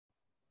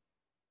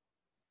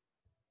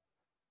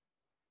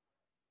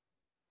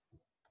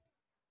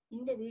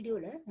இந்த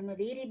வீடியோல நம்ம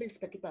வேரியபிள்ஸ்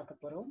பத்தி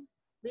பார்க்க போறோம்.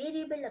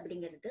 வேரியபிள்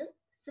அப்படிங்கிறது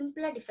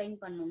சிம்பிளா டிஃபைன்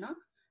பண்ணணும்னா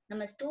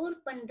நம்ம ஸ்டோர்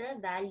பண்ற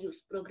வேல்யூஸ்,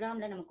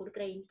 ப்ரோக்ராம்ல நம்ம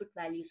கொடுக்குற இன்புட்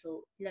வேல்யூஸோ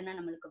இல்லைன்னா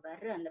நம்மளுக்கு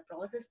வர்ற அந்த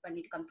ப்ராசஸ்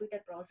பண்ணிட்டு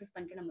கம்ப்யூட்டர் ப்ராசஸ்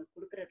பண்ணிட்டு நம்மளுக்கு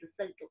கொடுக்குற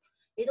ரிசல்ட்டோ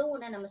ஏதோ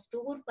ஒன்று நம்ம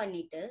ஸ்டோர்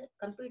பண்ணிட்டு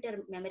கம்ப்யூட்டர்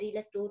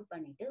மெமரியில ஸ்டோர்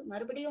பண்ணிட்டு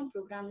மறுபடியும்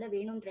ப்ரோக்ராம்ல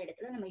வேணுன்ற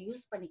இடத்துல நம்ம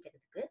யூஸ்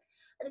பண்ணிக்கிறதுக்கு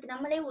அதுக்கு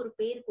நம்மளே ஒரு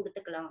பேர்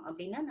கொடுத்துக்கலாம்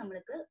அப்படின்னா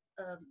நம்மளுக்கு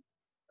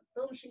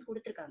பெர்மிஷன்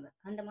கொடுத்துருக்காங்க.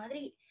 அந்த மாதிரி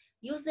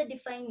யூசர்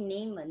டிஃபைன்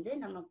நேம் வந்து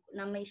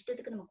நம்ம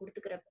இஷ்டத்துக்கு நம்ம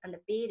கொடுத்துக்கிற அந்த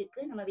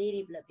பேருக்கு நம்ம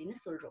வேரியபிள் அப்படின்னு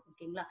சொல்றோம்.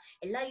 ஓகேங்களா?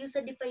 எல்லா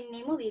யூசர் டிஃபைன்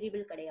நேமும்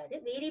வேரியபிள் கிடையாது.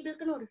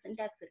 வேரியபிள்க்குன்னு ஒரு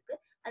சின்டாக்ஸ் இருக்கு.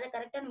 அதை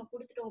கரெக்டா நம்ம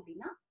கொடுத்துட்டோம்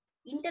அப்படின்னா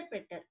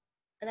இன்டர்பிரட்டர்,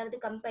 அதாவது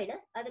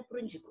கம்பைலர் அதை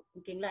புரிஞ்சுக்கும்.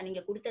 ஓகேங்களா?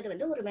 நீங்க கொடுத்தது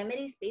வந்து ஒரு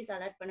மெமரி ஸ்பேஸ்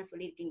அலாட் பண்ண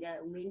சொல்லியிருக்கீங்க,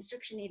 உங்க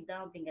இன்ஸ்ட்ரக்ஷன்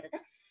இதுதான் அப்படிங்கறத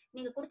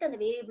நீங்க கொடுத்த அந்த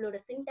வேரியபிளோட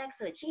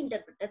சின்டாக்ஸ் வச்சு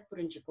இன்டர்பிரட்டர்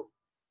புரிஞ்சுக்கும்.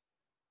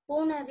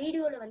 போன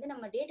வீடியோல வந்து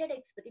நம்ம டேட்டா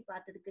டைப்ஸ் பத்தி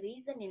பார்த்ததுக்கு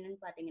ரீசன் என்னன்னு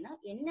பாத்தீங்கன்னா,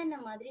 என்னென்ன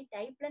மாதிரி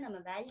டைப்ல நம்ம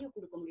வேல்யூ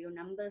கொடுக்க முடியும்.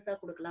 நம்பர்ஸா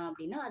கொடுக்கலாம்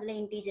அப்படின்னா அதுல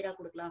இன்டீஜரா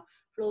கொடுக்கலாம்,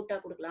 ஃப்ளோட்டா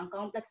கொடுக்கலாம்,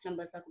 காம்ப்ளெக்ஸ்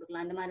நம்பர்ஸா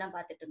கொடுக்கலாம், அந்த மாதிரிலாம்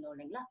பார்த்துட்டு இருந்தோம்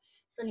இல்லைங்களா?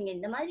 ஸோ நீங்க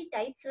இந்த மாதிரி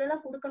டைப்ஸ்ல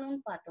எல்லாம்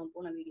கொடுக்கணும்னு பார்த்தோம்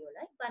போன வீடியோல.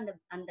 இப்ப அந்த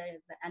அந்த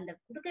அந்த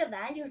கொடுக்குற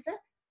வேல்யூஸை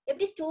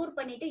எப்படி ஸ்டோர்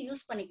பண்ணிட்டு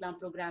யூஸ்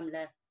பண்ணிக்கலாம்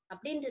ப்ரோக்ராம்ல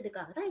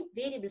அப்படின்றதுக்காக தான்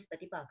வேரியபிள்ஸ்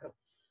பத்தி பாக்குறோம்.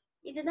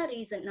 இதுதான்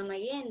ரீசன் நம்ம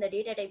ஏன் இந்த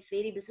டேட்டா டைப்ஸ்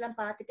வேரியபிள்ஸ் எல்லாம்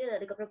பார்த்துட்டு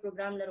அதுக்கப்புறம்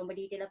ப்ரோக்ராம்ல ரொம்ப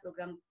டீட்டெயிலா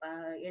ப்ரோக்ராம்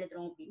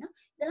எழுதுறோம் அப்படின்னா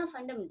இதெல்லாம்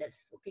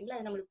ஃபண்டமெண்டல்ஸ். ஓகேங்களா?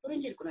 அது நம்மளுக்கு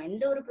புரிஞ்சிருக்கணும்.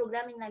 எந்த ஒரு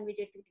ப்ரோக்ராமிங்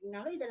லாங்குவேஜ்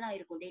எடுத்துக்கிட்டீங்கனாலும் இதெல்லாம்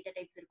இருக்கும். டேட்டா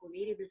டைப்ஸ் இருக்கும்,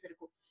 வேரியபிள்ஸ்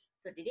இருக்கும்.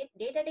 ஸோ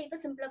டேட்டா டைப்பை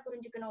சிம்பிளா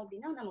புரிஞ்சுக்கணும்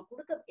அப்படின்னா நம்ம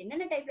கொடுக்க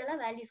என்னென்ன டைப்ல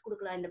எல்லாம் வேல்யூஸ்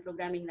கொடுக்கலாம் இந்த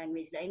ப்ரோக்ராமிங்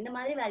லாங்குவேஜ்ல, எந்த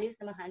மாதிரி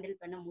வேல்யூஸ் நம்ம ஹேண்டில்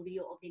பண்ண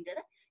முடியும்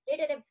அப்படின்றத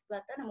டேட்டா டைப்ஸ்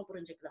பார்த்தா நம்ம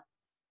புரிஞ்சுக்கலாம்.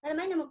 அது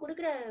மாதிரி நம்ம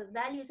கொடுக்குற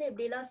வேல்யூஸை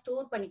எப்படி எல்லாம்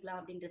ஸ்டோர்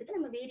பண்ணிக்கலாம் அப்படின்றதுக்கு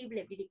நம்ம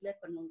வேரியபிள் எப்படி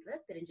டிக்ளேர் பண்ணணும்ன்றத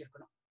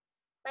தெரிஞ்சிருக்கணும்.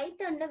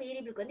 பைத்தான்ல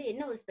வேரியபிளுக்கு வந்து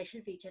என்ன ஒரு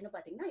ஸ்பெஷல் ஃபீச்சர்னு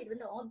பாத்தீங்கன்னா இது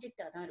வந்து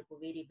ஆப்ஜெக்டா தான்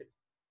இருக்கும் வேரியபிள்.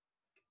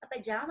 அப்ப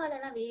ஜாவால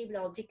எல்லாம் வேரியபிள்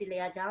ஆப்ஜெக்ட்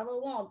இல்லையா?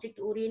 ஜாவாவும்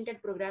ஆப்ஜெக்ட்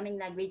ஓரியன்டட் ப்ரோக்ராமிங்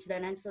லாங்குவேஜ்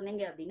தானேன்னு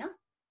சொன்னீங்க அப்படின்னா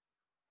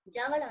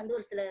ஜாவால வந்து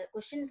ஒரு சில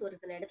கொஸ்டின்ஸ் ஒரு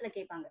சில இடத்துல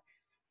கேட்பாங்க.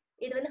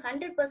 இது வந்து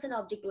 100%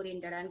 ஆப்ஜெக்ட்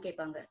ஓரியன்டான்னு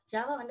கேட்பாங்க.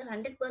 ஜாவா வந்து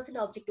 100%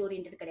 ஆப்ஜெக்ட்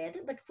ஓரியன்ட் கிடையாது,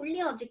 பட்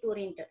ஃபுல்லி ஆப்ஜெக்ட்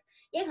ஓரியன்ட்.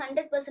 ஏன்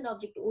 100%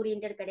 ஆப்ஜெக்ட்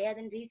ஓரியன்ட்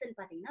கிடையாதுன்னு ரீசன்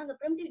பாத்தீங்கன்னா அங்க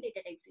பிரிமிட்டிவ்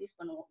டேட்டா டைப்ஸ் யூஸ்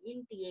பண்ணுவோம்.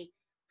 இன்ட் ஏ,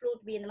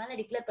 ஃப்ளோட் பி, இந்த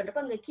மாதிரி டிக்ளேர்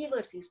பண்றப்ப அங்க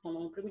கீவேர்ட்ஸ் யூஸ்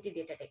பண்ணுவோம் பிரிமிட்டிவ்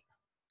டேட்டா டைப்.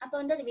 அப்ப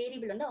வந்து அது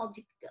வேரியபிள் வந்து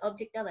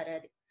ஆப்ஜெக்டா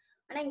வராது.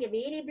 ஆனா இங்க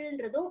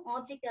வேரியபிள்ன்றதும்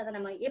ஆப்ஜெக்ட். அதை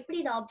நம்ம எப்படி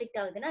இது ஆப்ஜெக்ட்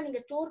ஆகுதுன்னா நீங்க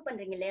ஸ்டோர்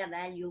பண்றீங்க இல்லையா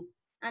வேல்யூ,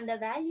 அந்த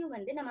வேல்யூ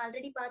வந்து நம்ம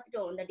ஆல்ரெடி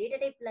பார்த்துட்டோம். இந்த டேட்டா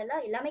டைப்ல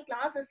எல்லாம் எல்லாமே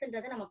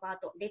கிளாஸஸ்ன்றதை நம்ம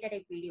பார்த்தோம் டேட்டா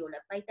டைப் வீடியோல,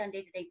 பைத்தான்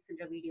டேட்டா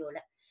டைப்ஸ்ன்ற வீடியோல.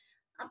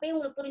 அப்பயே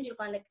உங்களுக்கு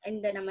புரிஞ்சிருக்கும். அந்த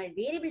இந்த நம்ம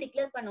வேரியபிள்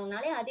டிக்ளேர்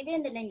பண்ணோம்னாலே அதுவே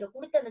அந்த நீங்க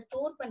கொடுத்த அந்த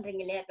ஸ்டோர்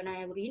பண்றீங்க இல்லையா? இப்ப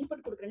நான் ஒரு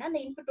இன்புட் கொடுக்குறேன்னா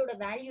அந்த இன்புட்டோட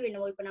வேல்யூ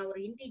என்னவோ, இப்ப நான்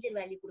ஒரு இன்டீஜர்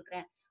வேல்யூ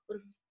கொடுக்குறேன், ஒரு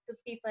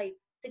 55,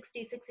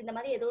 66 இந்த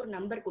மாதிரி ஏதோ ஒரு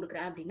நம்பர்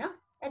கொடுக்குறேன் அப்படின்னா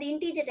அது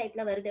இன்டீஜர்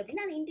டைப்ல வருது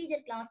அப்படின்னா அந்த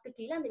இன்டீஜர் கிளாஸ்க்கு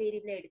கீழே அந்த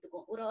வேரியபிளை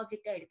எடுத்துக்கும், ஒரு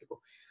ஆப்ஜெக்டா எடுத்துக்கும்.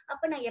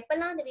 அப்ப நான்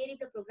எப்பெல்லாம் அந்த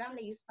வேரியபிள்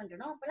ப்ரோக்ராம்ல யூஸ்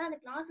பண்றேனோ அப்பெல்லாம் அந்த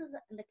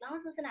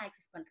கிளாஸஸ் நான்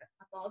ஆக்சஸ் பண்றேன்.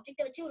 அப்ப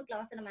ஆப்ஜெக்டை வச்சு ஒரு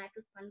கிளாஸ் நம்ம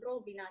ஆக்சஸ் பண்றோம்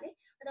அப்படின்னாலே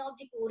அது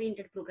ஆப்ஜெக்ட்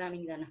ஓரியன்டட்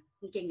ப்ரோக்ராமிங் தானே.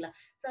 ஓகேங்களா?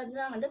 ஸோ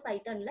அதுதான் வந்து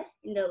பைத்தான்ல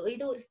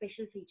இது ஒரு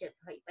ஸ்பெஷல் ஃபீச்சர்.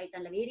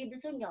 பைத்தான்ல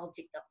வேரியபிள்ஸும் இங்க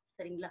ஆப்ஜெக்ட் தான்.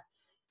 சரிங்களா?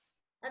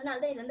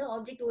 அதனாலதான் இது வந்து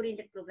ஆப்ஜெக்ட்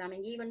ஓரியன்டட்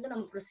ப்ரோக்ராமிங். ஈவன்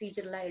நம்ம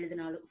ப்ரொசீஜர் எல்லாம்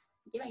எழுதினாலும்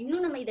ஓகேவா.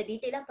 இன்னும் நம்ம இதை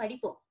டீட்டெயிலா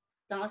படிப்போம்.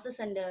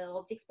 கிளாஸஸ் அண்ட்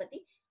ஆப்ஜெக்ட்ஸ் பத்தி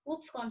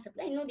ஊப்ஸ்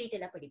கான்செப்ட்ல இன்னும்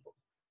டீட்டெயிலா படிப்போம்.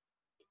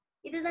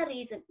 இதுதான்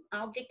ரீசன்.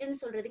 ஆப்ஜெக்ட்னு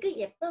சொல்றதுக்கு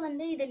எப்ப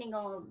வந்து இது நீங்க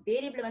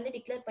வேரியபிள் வந்து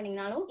டிக்ளேர்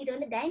பண்ணீங்கனாலும் இது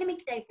வந்து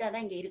டைனமிக் டைப்ல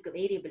தான் இங்க இருக்கு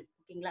வேரியபிள்.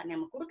 ஓகேங்களா?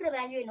 நம்ம கொடுக்குற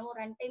வேல்யூ என்னவோ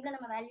ரன் டைம்ல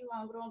நம்ம வேல்யூ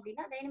வாங்குறோம்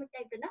அப்படின்னா டைனமிக்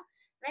டைப்னா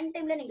ரன்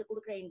டைம்ல நீங்க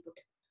கொடுக்குற இன்புட்.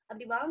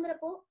 அப்படி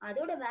வாங்குறப்போ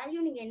அதோட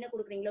வேல்யூ நீங்க என்ன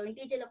கொடுக்குறீங்களோ,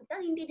 இன்டீஜர்ல கொடுத்தா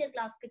இன்டீஜர்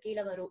கிளாஸ்க்கு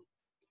கீழே வரும்,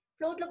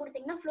 ஃப்ளோட்ல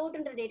கொடுத்தீங்கன்னா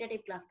ஃப்ளோட்ன்ற டேட்டா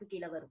டைப் கிளாஸ்க்கு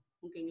கீழே வரும்.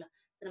 ஓகேங்களா?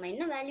 நம்ம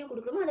என்ன வேல்யூ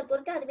கொடுக்குறோமோ அதை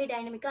பொறுத்து அதுவே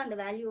டைனமிக்கா அந்த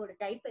வேல்யூவோட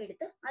டைப்பை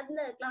எடுத்து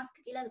அந்த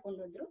கிளாஸ்க்கு கீழே அது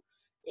கொண்டு வந்துடும்.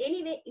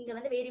 எனிவே இங்க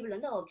வந்து வேரியபிள்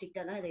வந்து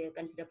ஆப்ஜெக்டா தான் இது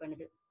கன்சிடர்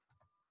பண்ணுது.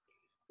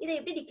 இதை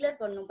எப்படி டிக்ளேர்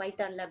பண்ணணும்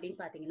பைத்தான்ல அப்படின்னு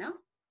பாத்தீங்கன்னா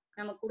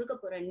நம்ம கொடுக்க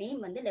போற நேம்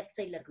வந்து லெஃப்ட்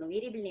சைட்ல இருக்கணும்.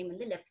 வேரியபிள் நேம்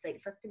வந்து left side,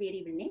 first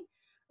variable name.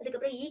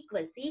 அதுக்கப்புறம்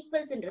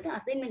ஈக்குவல்ஸ்ன்றது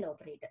அசைன்மெண்ட்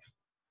ஆபரேட்டர்.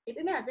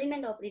 எப்பயுமே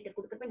அசைன்மெண்ட் ஆபரேட்டர்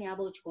கொடுக்கறப்ப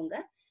ஞாபகம் வச்சுக்கோங்க,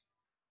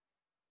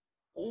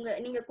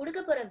 நீங்க கொடுக்க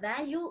போற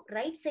வேல்யூ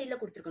ரைட் சைட்ல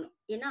கொடுத்துருக்கணும்.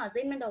 ஏன்னா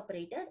assignment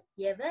operator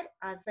ever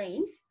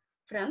assigns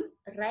from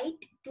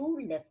right to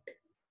left.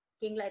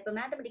 ஓகேங்களா? இப்ப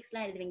மேத்தமெட்டிக்ஸ்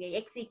எல்லாம் எழுதுவீங்க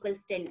x =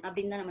 10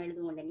 அப்படின்னு தான் நம்ம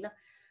எழுதுவோம் இல்லைங்களா?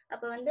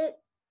 அப்ப வந்து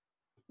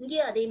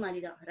இங்கேயும் அதே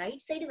மாதிரிதான்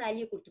ரைட் சைடு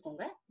வேல்யூ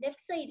கொடுத்துக்கோங்க.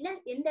 லெஃப்ட் சைட்ல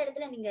எந்த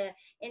இடத்துல நீங்க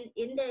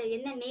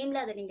என்ன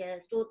நேம்ல அதை நீங்க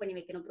ஸ்டோர் பண்ணி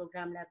வைக்கணும்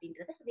ப்ரோக்ராம்ல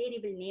அப்படின்றத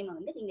வேரியபிள் நேமை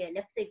வந்து நீங்க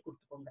லெஃப்ட் சைடு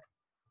கொடுத்துக்கோங்க.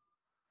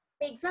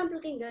 இப்போ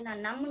எக்ஸாம்பிளுக்கு இங்க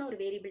நான் நம்மனு ஒரு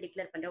வேரியபிள்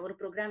டிக்ளேர் பண்றேன், ஒரு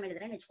ப்ரோக்ராம்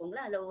எழுதுறேன்னு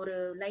வச்சுக்கோங்களேன். அதுல ஒரு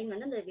லைன்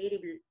வந்து அந்த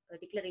வேரியபிள்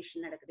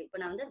டிக்ளரேஷன் நடக்குது. இப்போ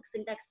நான் வந்து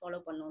சின்டாக்ஸ்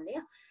ஃபாலோ பண்ணோம்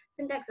இல்லையா?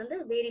 சின்டாக்ஸ் வந்து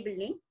வேரியபிள்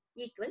நேம்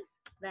ஈக்குவல்ஸ்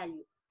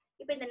வேல்யூ.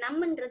 இப்போ இந்த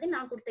நம்மன்றது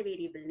நான் கொடுத்த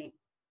வேரியபிள் நேம்,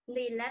 இந்த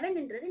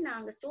 11ன்றது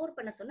நாங்க ஸ்டோர்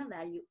பண்ண சொன்ன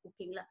வேல்யூ.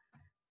 ஓகேங்களா?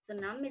 So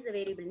num is a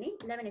variable name,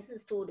 11 is a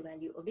stored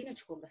value அப்படின்னு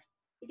வச்சுக்கோங்க.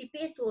 இது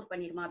இப்பயே ஸ்டோர்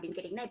பண்ணிருமா அப்படின்னு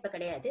கேட்டீங்கன்னா இப்ப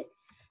கிடையாது.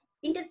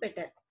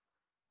 இன்டர்பிரட்டர்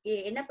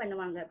என்ன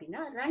பண்ணுவாங்க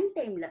அப்படின்னா ரன்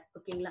டைம்ல,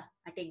 ஓகேங்களா,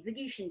 அட்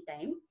எக்ஸிகியூஷன்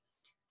டைம்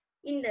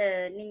இந்த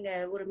நீங்க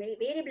ஒரு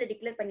வேரியபிளை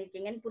டிக்ளேர்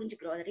பண்ணிருக்கீங்கன்னு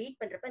புரிஞ்சுக்கிறோம். அதை ரீட்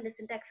பண்றப்ப அந்த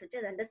சின்டாக்ஸ் வச்சு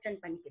அதை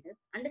அண்டர்ஸ்டாண்ட்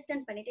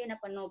பண்ணிட்டு என்ன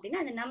பண்ணோம்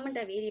அப்படின்னா அந்த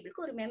நம்மன்ற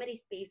வேரியபிளுக்கு ஒரு மெமரி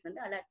ஸ்பேஸ்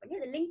வந்து அலாட் பண்ணி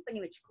அதை லிங்க்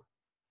பண்ணி வச்சுக்கோ.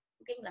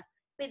 ஓகேங்களா?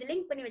 இப்போ இது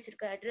லிங்க் பண்ணி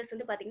வச்சிருக்க அட்ரஸ்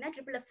வந்து பாத்தீங்கன்னா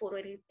FFF4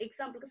 ஒரு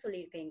எக்ஸாம்பிளுக்கு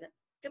சொல்லியிருக்கேன். இங்க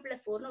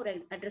FFF4ன்னு ஒரு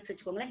அட்ரஸ்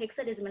வச்சுக்கோங்களேன்.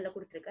 ஹெக்ஸாடெசிமல்ல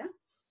கொடுத்துருக்கேன்.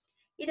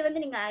 இது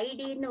வந்து நீங்க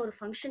ஐடின்னு ஒரு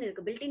ஃபங்க்ஷன்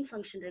இருக்கு, பில்டின்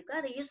ஃபங்க்ஷன் இருக்கு.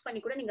 அதை யூஸ் பண்ணி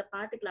கூட நீங்க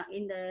பாத்துக்கலாம்.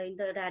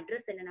 இதோட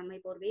அட்ரஸ் என்ன, நம்ம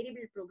இப்போ ஒரு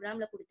வேரியபிள்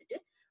ப்ரோக்ராம்ல கொடுத்துட்டு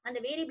அந்த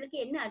வேரியபிளுக்கு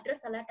என்ன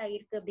அட்ரஸ் அலாட்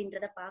ஆயிருக்கு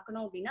அப்படின்றத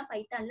பார்க்கணும் அப்படின்னா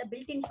பைத்தான்ல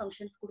பில்டின்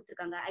ஃபங்க்ஷன்ஸ்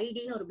கொடுத்துருக்காங்க.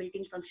 ஐடின்னு ஒரு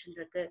பில்டின் ஃபங்க்ஷன்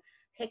இருக்கு,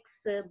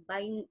 ஹெக்ஸ்,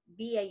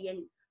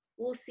 பிஐஎன்,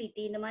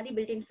 ஓசிடி, இந்த மாதிரி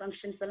பில்டின்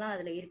ஃபங்க்ஷன்ஸ் எல்லாம்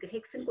அதுல இருக்கு.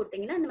 ஹெக்ஸ்ன்னு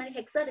கொடுத்தீங்கன்னா இந்த மாதிரி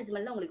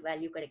ஹெக்ஸாடெசிமல்ல உங்களுக்கு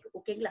வேல்யூ கிடைக்கும்.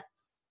 ஓகேங்களா?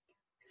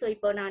 சோ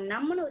இப்போ நான்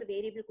நம்மன்னு ஒரு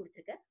வேரியபிள்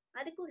கொடுத்துருக்கேன்.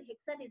 அதுக்கு ஒரு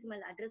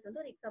ஹெக்ஸாடெசிமல் அட்ரஸ் வந்து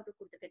ஒரு எக்ஸாம்பிள்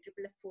கொடுத்துருக்கேன்,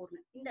 FFF4ன்னு.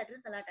 இந்த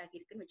அட்ரஸ் அலாட்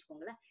ஆகிருக்குன்னு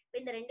வச்சுக்கோங்களேன். இப்போ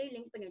இந்த ரெண்டையும்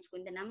லிங்க் பண்ணி வச்சுக்கோ.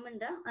 இந்த நம்மன்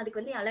தான் அதுக்கு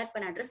வந்து அலாட்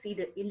பண்ண அட்ரஸ்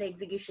இது. இந்த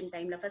எக்ஸிகியூஷன்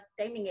டைம்ல ஃபர்ஸ்ட்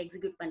டைம் நீங்க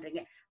எக்ஸிக்யூட்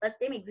பண்றீங்க, ஃபர்ஸ்ட்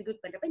டைம்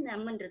எக்ஸிக்யூட் பண்றப்ப இந்த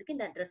நம்மன்றதுக்கு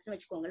இந்த அட்ரஸ்னு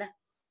வச்சுக்கோங்களேன்.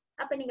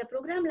 அப்ப நீங்க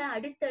ப்ரோக்ராம்ல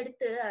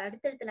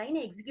அடுத்தடுத்த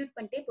லைனை எக்ஸிக்யூட்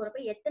பண்ணிட்டே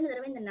போறப்ப எத்தனை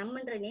தடவை இந்த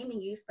நம்மன்ற நேம்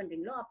நீங்க யூஸ்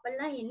பண்றீங்களோ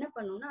அப்பெல்லாம் என்ன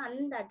பண்ணும்னா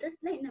அந்த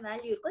அட்ரஸ்ல என்ன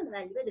வேல்யூ இருக்கோ அந்த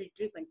வேல்யூவை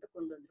ரிட்ரீவ் பண்ணிட்டு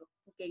கொண்டு வந்துரும்.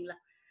 ஓகேங்களா?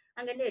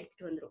 அங்கிருந்து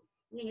எடுத்துட்டு வந்துரும்.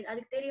 நீங்க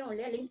அதுக்கு தெரியும்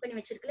இல்லையா, லிங்க் பண்ணி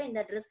வச்சிருக்கல இந்த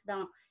அட்ரஸ்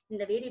தான்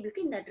இந்த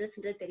வேரியபிளுக்கு இந்த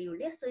அட்ரஸ்ன்றது தெரியும்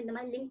இல்லையா. ஸோ இந்த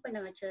மாதிரி லிங்க் பண்ண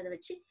வச்சதை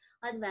வச்சு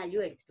அது வேல்யூ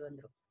எடுத்துட்டு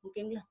வந்துரும்.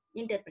 ஓகேங்களா?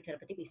 இன்டர்பிரட்டரை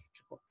பத்தி பேசிட்டு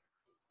இருக்கோம்.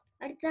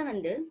 அடுத்ததான்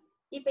வந்து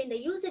இப்போ இந்த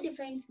யூசர்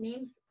டிஃபைன்ஸ்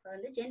நேம்ஸ்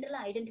வந்து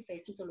ஜென்ரலா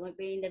ஐடென்டிஃபைஸ்ன்னு சொல்லுவோம்.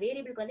 இப்போ இந்த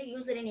வேரியபிளுக்கு வந்து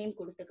யூசரே நேம்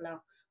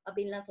கொடுத்துக்கலாம்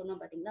அப்படின்லாம்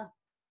சொன்னோம் பாத்தீங்களா.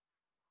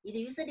 இது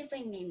யூசர்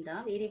டிஃபைன் நேம்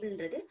தான்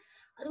வேரியபிள்ன்றது.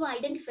 அதுவும்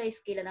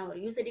ஐடென்டிஃபைஸ் கீழே தான் ஒரு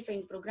யூசர்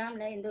டிஃபைன்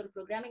ப்ரோக்ராம்ல எந்த ஒரு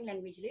ப்ரோக்ராமிங்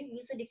லாங்குவேஜ்லயும்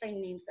யூசர் டிஃபைன்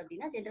நேம்ஸ்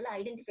அப்படின்னா ஜென்ரலா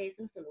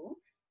ஐடென்டிஃபைஸ்ன்னு சொல்லுவோம்.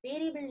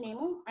 வேரியபிள்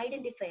நேமும்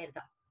ஐடென்டிஃபையர்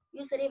தான்.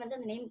 யூசரே வந்து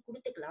அந்த நேம்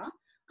கொடுத்துக்கலாம்.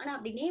 ஆனா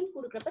அப்படி நேம்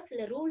கொடுக்குறப்ப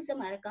சில ரூல்ஸை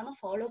மறக்காம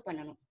ஃபாலோ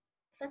பண்ணணும்.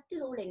 ஃபர்ஸ்ட்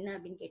ரூல் என்ன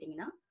அப்படின்னு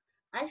கேட்டீங்கன்னா,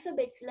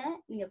 ஆல்பபெட்ஸ்ல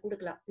நீங்க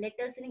கொடுக்கலாம்.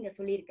 லெட்டர்ஸ் நீங்க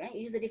சொல்லியிருக்கேன்.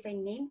 User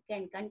define name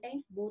can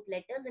contains both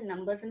letters and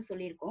நம்பர்ஸ்ன்னு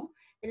சொல்லியிருக்கோம்.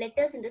 இந்த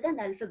லெட்டர்ஸ்ன்றது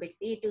அந்த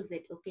ஆல்பபெட்ஸ் A to Z.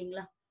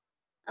 ஓகேங்களா?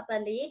 அப்ப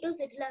அந்த A to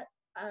Zல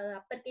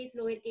upper case,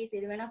 lower case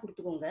எது வேணா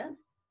கொடுத்துக்கோங்க.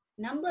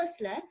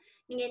 நம்பர்ஸ்ல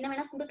நீங்க என்ன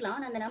வேணா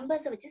கொடுக்கலாம். அந்த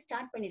நம்பர்ஸை வச்சு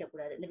ஸ்டார்ட்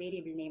பண்ணிடக்கூடாது இந்த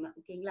வேரியபிள் நேம்.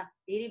 ஓகேங்களா?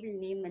 வேரியபிள்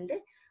நேம் வந்து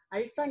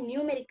அல்பா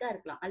நியூமெரிக்கா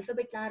இருக்கலாம்.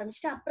 அல்பபெட்ல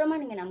ஆரம்பிச்சுட்டு அப்புறமா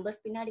நீங்க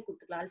நம்பர்ஸ் பின்னாடி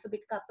கொடுத்துக்கலாம்,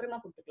 அல்பபெட்க்கு அப்புறமா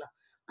கொடுத்துக்கலாம்.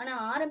 ஆனா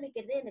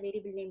ஆரம்பிக்கிறதே அந்த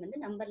வேரியபிள் நேம் வந்து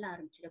நம்பர்ல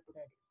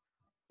ஆரம்பிச்சிடக்கூடாது.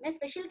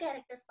 ஸ்பெஷல்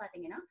கேரக்டர்ஸ்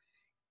பாத்தீங்கன்னா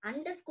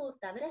அண்டர்ஸ்கோர்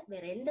தவிர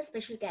வேற எந்த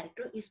ஸ்பெஷல்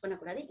கேரக்டரும் யூஸ்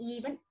பண்ணக்கூடாது.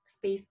 ஈவன்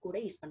ஸ்பேஸ் கூட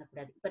யூஸ்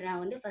பண்ணக்கூடாது. இப்ப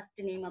நான் வந்து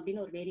ஃபர்ஸ்ட் நேம்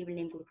அப்படின்னு ஒரு வேரியபிள்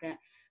நேம் கொடுக்குறேன்.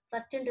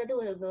 ஃபர்ஸ்ட்ன்றது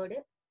ஒரு வேர்டு,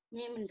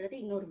 நேம்ன்றது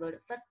இன்னொரு வேர்டு.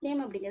 ஃபர்ஸ்ட் நேம்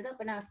அப்படிங்கிறது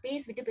அப்ப நான்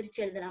ஸ்பேஸ் விட்டு பிரிச்சு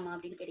எழுதலாமா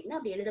அப்படின்னு கேட்டீங்கன்னா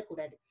அப்படி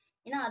எழுதக்கூடாது.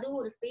 ஏன்னா அதுவும்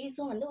ஒரு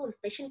ஸ்பேஸும் வந்து ஒரு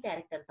ஸ்பெஷல்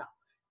கேரக்டர் தான்.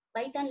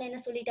 பைத்தான்ல என்ன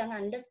சொல்லிட்டாங்க,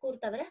 அண்டர்ஸ்கோர்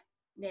தவிர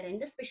வேற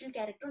எந்த ஸ்பெஷல்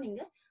கேரக்டரும்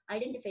நீங்க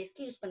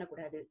ஐடென்டிஃபைஸ்க்கு யூஸ்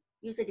பண்ணக்கூடாது,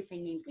 யூசர்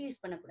டிஃபைன் நேம்க்கு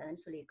யூஸ்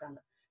பண்ணக்கூடாதுன்னு சொல்லியிருக்காங்க.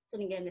 ஸோ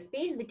நீங்க அந்த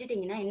ஸ்பேஸ்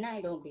விட்டுட்டீங்கன்னா என்ன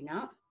ஆயிடும் அப்படின்னா,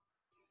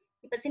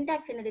 இப்ப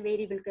சின்டாக்ஸ் என்னது,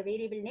 வேரியபிளுக்கு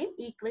variable name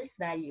equals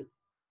value.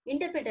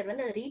 Interpreter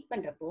வந்து அதை ரீட்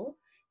பண்றப்போ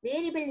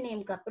வேரியபிள்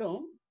நேம்க்கு அப்புறம்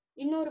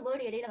இன்னொரு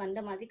வேர்டு இடையில வந்த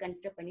மாதிரி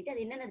கன்சிடர் பண்ணிட்டு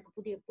அது என்னன்னு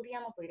அதுக்கு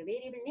புரியாம போயிடும்.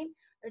 வேரியபிள் நேம்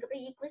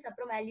அதுக்கப்புறம் ஈக்குவல்ஸ்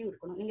அப்புறம் வேல்யூ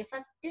இருக்கணும். நீங்க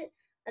ஃபர்ஸ்ட்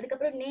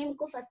அதுக்கப்புறம்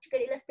நேமுக்கும் ஃபர்ஸ்ட்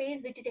இடையில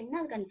ஸ்பேஸ் விட்டுட்டீங்கன்னா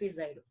அது கன்ஃபியூஸ்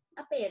ஆயிடும்.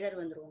 அப்ப எரர்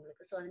வந்துடும்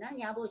உங்களுக்கு. ஸோ அதனால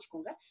ஞாபகம்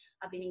வச்சுக்கோங்க.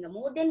 அப்படி நீங்க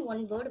மோர் தென்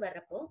ஒன் வேர்டு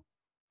வர்றப்போ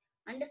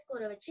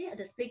அண்டர்ஸ்கோரை வச்சு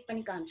அதை ஸ்பிளிட்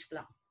பண்ணி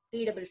காமிச்சுக்கலாம்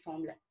ரீடபிள்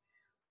ஃபார்ம்ல.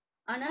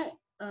 ஆனா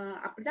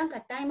அப்படிதான்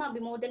கட்டாயமா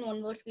அப்படி மோர் தென்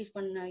ஒன் வேர்ட்ஸ்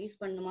யூஸ்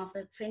பண்ணணுமா,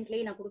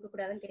 ஃப்ரெண்ட்லேயே நான்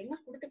கொடுக்கக்கூடாதுன்னு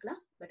கேட்டீங்கன்னா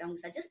கொடுத்துக்கலாம். பட் அவங்க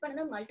சஜஸ்ட்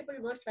பண்ணது மல்டிபிள்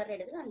வேர்ட்ஸ் வர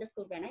இடத்துல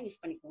அண்டர்ஸ்கோர் வேணா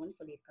யூஸ் பண்ணிக்கோங்கன்னு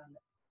சொல்லியிருக்காங்க.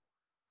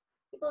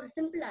 இப்போ ஒரு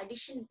சிம்பிள்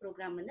அடிஷன்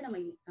ப்ரோக்ராம் வந்து நம்ம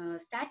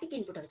ஸ்டாட்டிக்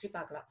இன்புட்டை வச்சு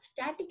பார்க்கலாம்.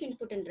 ஸ்டாட்டிக்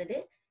இன்புட்ன்றது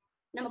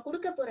நம்ம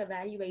கொடுக்க போற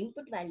வேல்யூவை,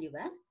 இன்புட்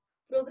வேல்யூவை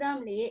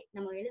ப்ரோக்ராம்லயே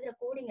நம்ம எழுதுற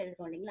கோடிங்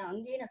எழுதுறோம் இல்லைங்களா,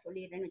 அங்கேயே நான்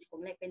சொல்லிடுறேன்னு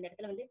வச்சுக்கோங்களேன். இப்போ இந்த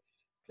இடத்துல வந்து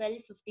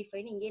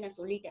 1255 இங்கேயே நான்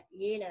சொல்லிட்டேன்.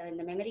 ஏல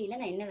இந்த மெமரியில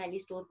நான் என்ன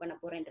வேல்யூ ஸ்டோர் பண்ண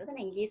போறேன்றதை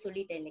நான் இங்கேயே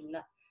சொல்லிட்டேன்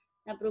இல்லைங்களா.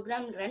 நான்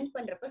ப்ரோக்ராம் ரன்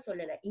பண்றப்ப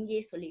சொல்லலை,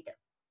 இங்கேயே சொல்லிட்டேன்.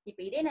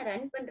 இப்போ இதே நான்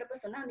ரன் பண்றப்ப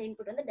சொன்னா அந்த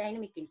இன்புட் வந்து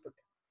டைனமிக் இன்புட்.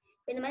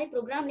 இந்த மாதிரி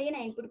ப்ரோக்ராம்லயே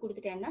நான் input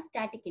கொடுத்துட்டேன்னா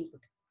static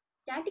input.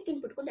 Static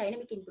இன்புட்க்கும்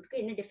dynamic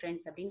இன்புட்க்கும் என்ன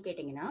டிஃபரன்ஸ் அப்படின்னு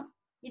கேட்டீங்கன்னா,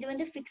 இது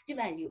வந்து ஃபிக்ஸ்டு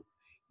வேல்யூ,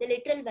 இந்த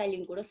லிட்ரல் வேல்யூ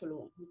கூட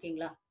சொல்லுவோம்.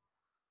 ஓகேங்களா?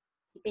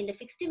 இப்போ இந்த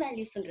ஃபிக்ஸ்டு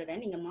வேல்யூஸ்ன்றதை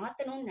நீங்க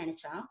மாத்தணும்னு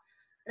நினைச்சா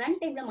ரன்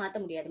டைம்ல மாத்த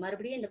முடியாது,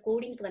 மறுபடியும் இந்த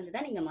கோடிங்க்கு வந்து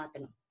தான் நீங்க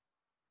மாத்தணும்.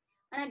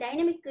 ஆனா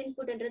டைனமிக்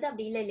இன்புட்ன்றது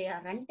அப்படி இல்லை இல்லையா,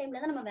 ரன்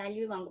டைம்ல தான் நம்ம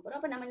வேல்யூ வாங்க போறோம்.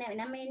 அப்ப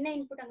நம்ம என்ன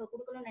இன்புட் அங்க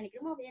கொடுக்கணும்னு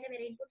நினைக்கிறோமோ வேற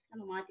இன்புட்ஸ்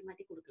நம்ம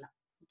மாத்தி கொடுக்கலாம்.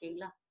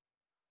 ஓகேங்களா?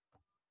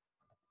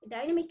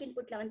 டைனமிக்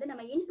இன்புட்ல வந்து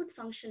நம்ம இன்புட்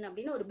ஃபங்க்ஷன்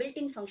அப்படின்னு ஒரு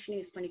பில்டின் ஃபங்க்ஷன்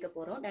யூஸ் பண்ணிக்க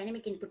போறோம்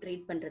டைனமிக் இன்புட்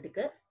ரீட்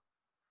பண்றதுக்கு.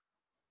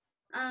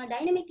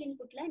 டைனமிக்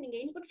இன்புட்ல நீங்க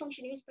இன்புட்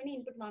ஃபங்க்ஷன் யூஸ் பண்ணி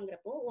இன்புட்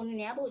வாங்குறப்போ ஒன்னு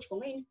ஞாபகம்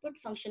வச்சுக்கோங்க, இன்புட்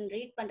ஃபங்க்ஷன்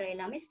ரீட் பண்ற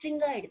எல்லாமே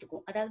ஸ்ட்ரிங்கா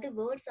எடுத்துக்கும். அதாவது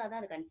வேர்ட்ஸா தான்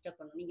அதை கன்சிடர்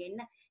பண்ணும். நீங்க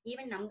என்ன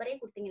ஈவன் நம்பரே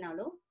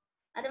கொடுத்தீங்கனாலும்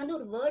அதை வந்து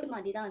ஒரு வேர்ட்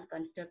மாதிரி தான் அது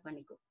கன்சிடர்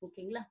பண்ணிக்கும்.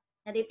 ஓகேங்களா?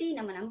 அது எப்படி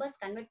நம்ம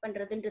நம்பர்ஸ் கன்வெர்ட்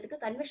பண்றதுன்றதுக்கு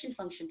கன்வர்ஷன்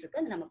ஃபங்க்ஷன்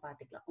இருக்கு, அதை நம்ம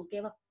பாத்துக்கலாம்.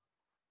 ஓகேவா?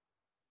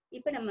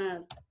 இப்ப நம்ம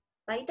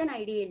பைத்தான்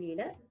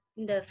ஐடிஎல்ல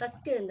இந்த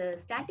ஃபர்ஸ்ட் இந்த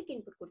ஸ்டாட்டிக்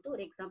இன்புட் கொடுத்து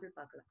ஒரு எக்ஸாம்பிள்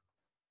பார்க்கலாம்.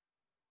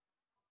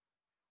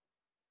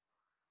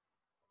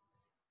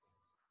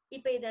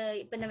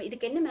 இப்ப நம்ம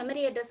இதுக்கு என்ன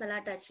மெமரி அட்ரஸ்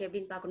அலாட் ஆச்சு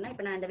அப்படின்னு பார்க்கணும்னா,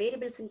 இப்ப நான் இந்த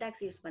வேரியபிள்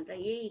சின்டாக்ஸ் யூஸ்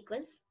பண்றேன். a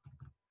ஈக்குவல்ஸ்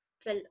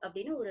 12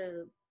 அப்படின்னு ஒரு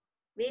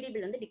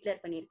வேரியபிள் வந்து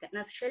டிக்ளேர் பண்ணியிருக்கேன்.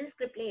 நான் ஷெல்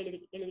ஸ்கிரிப்ட்ல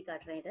எழுதி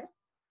காட்டுறேன் இதை.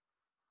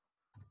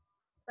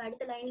 இப்ப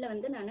அடுத்த லைன்ல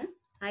வந்து நான்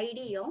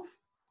ஐடி ஆஃப்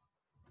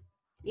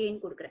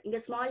ஏன்னு கொடுக்குறேன். இங்க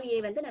ஸ்மால் ஏ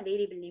வந்து நான்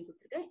வேரியபிள் நேம்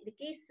கொடுத்துருக்கேன். இது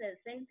கேஸ்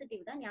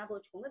சென்சிட்டிவ் தான், ஞாபகம்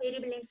வச்சுக்கோங்க.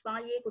 வேரியபிள் நேம்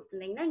ஸ்மால் ஏ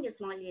கொடுத்துருந்தீங்கன்னா இங்க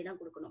ஸ்மால் ஏ தான்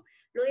கொடுக்கணும்.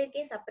 லோயர்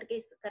கேஸ் அப்பர்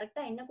கேஸ்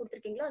கரெக்டா என்ன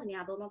கொடுத்துருக்கீங்களோ அது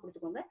ஞாபகமா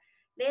கொடுத்துக்கோங்க.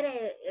 வேற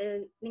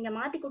நீங்க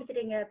மாத்தி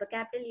கொடுத்துட்டீங்க, இப்ப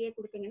கேபிட்டல் ஏ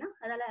கொடுத்தீங்கன்னா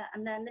அதால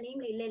அந்த அந்த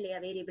நேம்ல இல்ல இல்லையா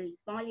வேரியபிள்,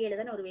 ஸ்மால் ஏல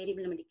தானே ஒரு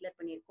வேரியபிள் நம்ம டிக்ளேர்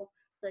பண்ணியிருக்கோம்.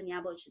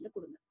 ஞாபகம் வச்சிருந்து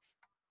கொடுங்க.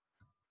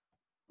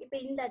 இப்ப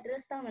இந்த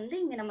அட்ரஸ் தான் வந்து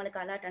இங்க நம்மளுக்கு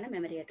அலாட் ஆன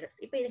மெமரி அட்ரஸ்.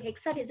 இப்ப இது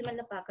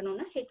ஹெக்ஸாடெசிமல்ல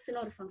பார்க்கணும்னா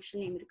ஹெக்ஸ்னு ஒரு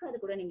ஃபங்க்ஷன் நேம் இருக்கு, அது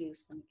கூட நீங்க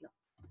யூஸ் பண்ணிக்கலாம்.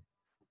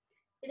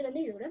 இது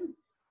வந்து இதோட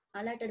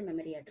அலாட்டட்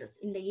மெமரி அட்ரஸ்.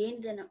 இந்த ஏன்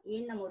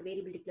நம்ம ஒரு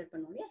வேரியபிள் டிக்ளேர்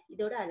பண்ணுவோம் இல்லையா,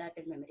 இதோட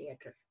அலாட்டட் மெமரி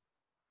அட்ரஸ்.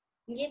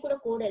 இங்கே கூட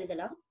கோட்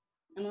எழுதலாம்.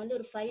 நம்ம வந்து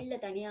ஒரு ஃபைல்ல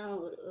தனியா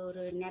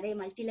ஒரு நிறைய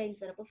மல்டி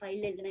லைன்ஸ் வரப்போ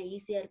ஃபைல்ல எழுதினா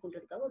ஈஸியா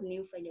இருக்குன்றதுக்காக ஒரு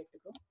நியூ ஃபைல்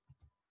எடுத்துக்கிறோம்.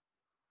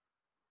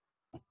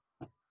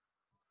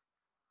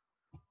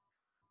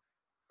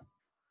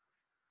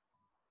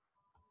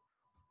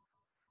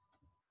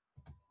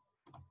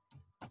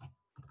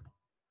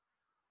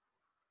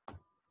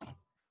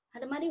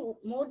 அது மாதிரி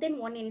மோர் தென்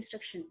ஒன்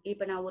இன்ஸ்ட்ரக்ஷன்.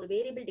 இப்போ நான் ஒரு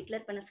வேரியபிள்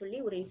டிக்ளேர் பண்ண சொல்லி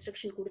ஒரு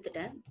இன்ஸ்ட்ரக்ஷன்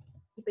கொடுத்துட்டேன்.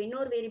 இப்போ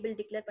இன்னொரு வேரியபிள்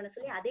டிக்ளேர் பண்ண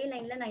சொல்லி அதே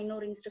லைன்ல நான்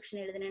இன்னொரு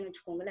இன்ஸ்ட்ரக்ஷன் எழுதுனேன்னு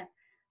வச்சுக்கோங்களேன்.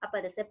 அப்ப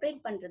அதை செப்பரேட்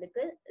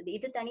பண்றதுக்கு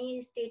இது தனி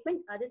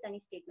ஸ்டேட்மெண்ட், அது தனி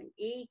ஸ்டேட்மெண்ட்.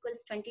 A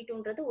 =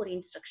 22ன்றது ஒரு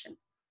இன்ஸ்ட்ரக்ஷன்,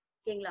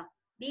 ஓகேங்களா.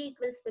 B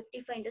 =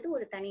 55ன்றது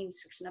ஒரு தனி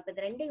இன்ஸ்ட்ரக்ஷன். அப்ப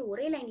இது ரெண்டையும்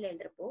ஒரே லைன்ல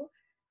எழுதுறப்போ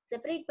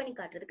செப்பரேட் பண்ணி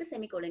காட்டுறதுக்கு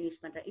செமிகோலன்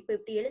யூஸ் பண்றேன். இப்போ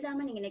இப்படி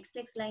எழுதாம நீங்க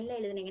நெக்ஸ்ட் லைன்ல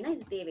எழுதுனீங்கன்னா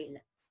இது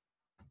தேவையில்லை.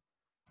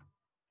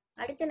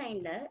 அடுத்த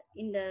லைன்ல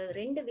இந்த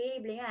ரெண்டு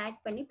வேரியபிளையும் ஆட்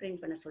பண்ணி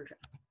பிரிண்ட் பண்ண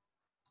சொல்றேன்.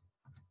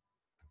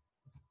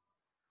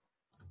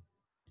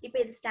 இப்போ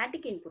இது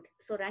ஸ்டாட்டிக் இன்புட்.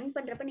 ஸோ ரன்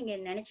பண்றப்ப நீங்க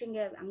நினைச்சீங்க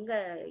அங்க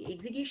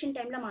எக்ஸிகியூஷன்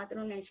டைம்ல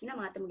மாத்தணும்னு நினைச்சீங்கன்னா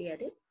மாத்த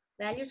முடியாது.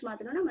 வேல்யூஸ்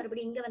மாத்தணும்னா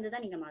மறுபடியும் இங்க வந்து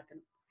தான் நீங்க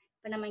மாத்தணும்.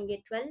 இப்போ நம்ம இங்க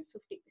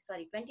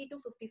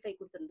 2255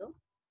 கொடுத்துருந்தோம்.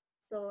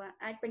 ஸோ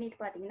ஆட்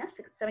பண்ணிட்டு பாத்தீங்கன்னா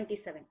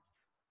 77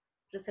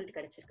 ரிசல்ட்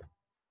கிடைச்சிருக்கு.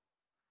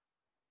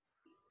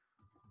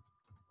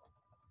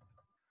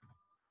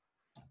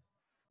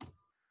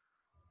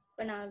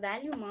 இப்போ நான்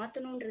வேல்யூ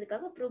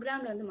மாத்தணுன்றதுக்காக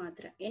ப்ரோக்ராம்ல வந்து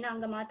மாத்துறேன். ஏன்னா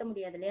அங்க மாத்த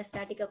முடியாது இல்லையா,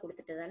 ஸ்டாட்டிக்கா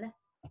கொடுத்துட்டதால.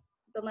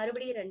 இப்போ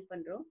மறுபடியும் ரன்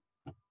பண்றோம்.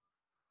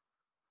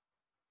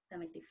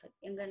 75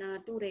 எங்க நான்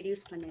 2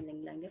 ரெடியூஸ் பண்ணேன்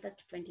இல்லைங்களா, இங்க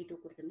ஃபர்ஸ்ட் 22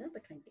 கொடுத்துருந்தேன்,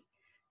 இப்போ 20.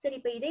 சரி,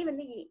 இப்போ இதே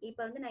வந்து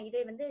இப்போ வந்து நான்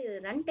இதே வந்து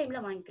ரன் டைம்ல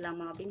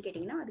வாங்கிக்கலாமா அப்படின்னு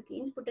கேட்டீங்கன்னா அதுக்கு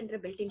இன்புட்ன்ற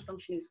பில்ட்-இன்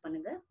ஃபங்க்ஷன் யூஸ்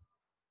பண்ணுங்க.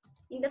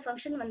 இந்த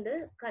ஃபங்க்ஷன் வந்து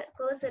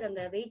கர்சர்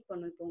அங்க வெயிட்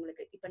பண்ணும். இப்போ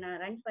உங்களுக்கு இப்போ நான்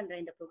ரன்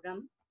பண்றேன் இந்த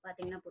ப்ரோக்ராம்,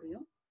 பாத்தீங்கன்னா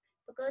புரியும்.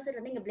 இப்போ கர்சர்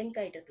வந்து இங்க பிளிங்க்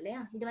ஆயிட்டு இருக்கு இல்லையா,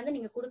 இது வந்து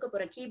நீங்க கொடுக்க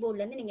போற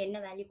கீபோர்ட்ல இருந்து நீங்க என்ன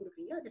வேல்யூ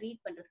கொடுக்குறீங்களோ அது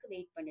ரீட் பண்றதுக்கு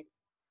வெயிட் பண்ணுது.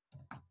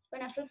 இப்போ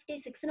நான்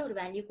 56ன்னு ஒரு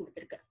வேல்யூ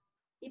கொடுத்துருக்கேன்.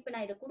 இப்போ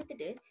நான் இதை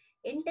கொடுத்துட்டு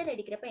என்டர்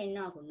அடிக்கிறப்ப என்ன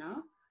ஆகும்னா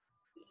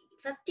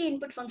ஃபர்ஸ்ட்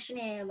இன்புட்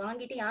ஃபங்க்ஷனை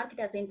வாங்கிட்டு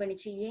யார்கிட்ட அசைன்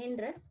பண்ணிச்சு,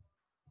 ஏன்ற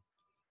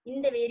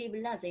இந்த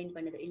வேரியபிள்ல அசைன்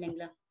பண்ணுது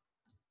இல்லைங்களா.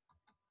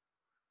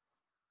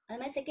 அது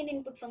மாதிரி செகண்ட்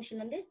இன்புட்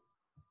ஃபங்க்ஷன் வந்து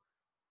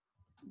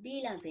B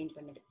ல அசைன்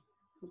பண்ணுது,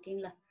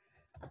 ஓகேங்களா.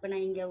 அப்ப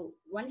நான் இங்க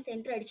ஒன்ஸ்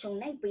என்டர்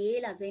அடிச்சோம்னா இப்போ A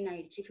ல அசைன்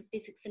ஆயிடுச்சு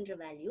 56ன்ற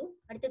வேல்யூ.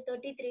 அடுத்து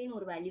 33ன்னு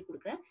ஒரு வேல்யூ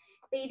கொடுக்குறேன்.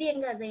 இப்போ இது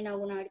எங்க அசைன்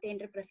ஆகும், நான் அடுத்து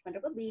என்டர் பிரஸ்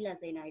பண்றப்போ B ல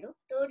அசைன் ஆயிடும்.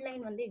 தேர்ட்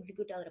லைன் வந்து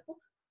எக்ஸிக்யூட் ஆகுறப்போ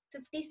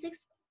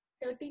 56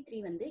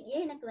 33 வந்து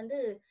ஏன் எனக்கு வந்து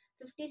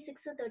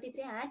 56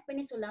 33 ஆட்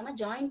பண்ணி சொல்லாம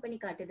ஜாயின் பண்ணி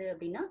காட்டுது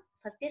அப்படின்னா,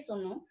 ஃபர்ஸ்டே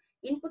சொன்னோம்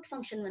இன்புட்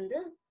ஃபங்க்ஷன் வந்து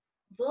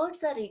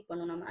வேர்ட்ஸா ரீட்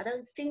பண்ணும். நம்ம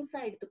அதாவது ஸ்ட்ரிங்ஸா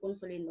எடுத்துக்கோன்னு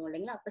சொல்லியிருந்தோம்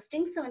இல்லைங்களா. அப்ப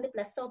ஸ்ட்ரிங்ஸ் வந்து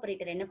பிளஸ்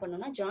ஆபரேட்டர் என்ன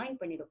பண்ணும்னா ஜாயின்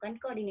பண்ணிடும்.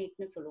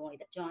 கன்கார்டினேட்னு சொல்லுவோம்,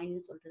 இதை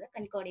ஜாயின் சொல்றத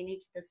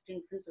கன்கார்டினேட்ஸ் தி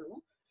ஸ்ட்ரிங்ஸ்னு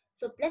சொல்லுவோம்.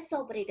 ஸோ பிளஸ்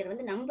ஆபரேட்டர்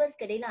வந்து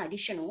நம்பர்ஸ்க்கு இடையில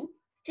அடிஷனும்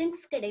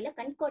ஸ்ட்ரிங்ஸ்க்கு இடையில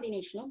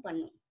கன்கார்டினேஷனும்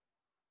பண்ணும்.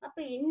 அப்ப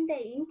இந்த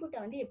இன்புட்டை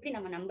வந்து எப்படி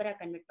நம்ம நம்பரா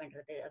கன்வெர்ட்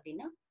பண்றது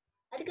அப்படின்னா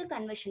அதுக்கு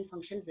கன்வர்ஷன்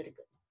ஃபங்க்ஷன்ஸ்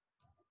இருக்கு.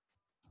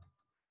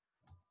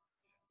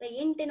 இப்போ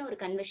இன்ட்னு ஒரு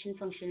கன்வர்ஷன்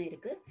ஃபங்க்ஷன்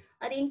இருக்கு,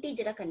 அது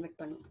இன்டீஜரா கன்வெர்ட்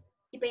பண்ணும்.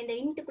 இப்போ இந்த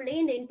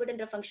இன்ட்டுக்குள்ளேயே இந்த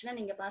இன்புட்ன்ற ஃபங்க்ஷனை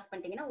நீங்க பாஸ்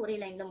பண்ணிட்டீங்கன்னா ஒரே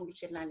லைன்ல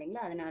முடிச்சிடலாம்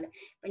இல்லைங்களா. அதனால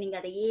இப்போ நீங்க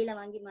அதை ஏல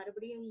வாங்கி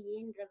மறுபடியும்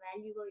ஏன்ற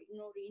வேல்யூவை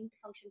இன்னொரு இன்ட்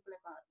ஃபங்க்ஷனுக்குள்ள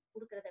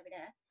கொடுக்கறத விட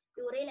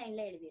இது ஒரே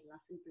லைன்ல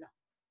எழுதிடலாம் சிம்பிளா.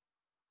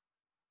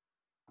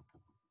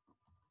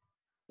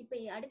 இப்போ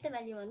அடுத்த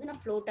வேல்யூ வந்து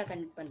நான் ஃப்ளோட்டா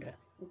கன்வெர்ட் பண்றேன்,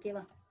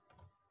 ஓகேவா.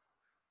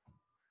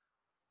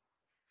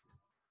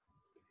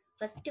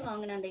 ஃபர்ஸ்ட்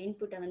வாங்கின அந்த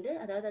இன்புட்டை வந்து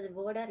அதாவது அது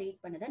வேர்டா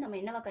ரீட் பண்ணதை நம்ம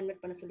என்னவா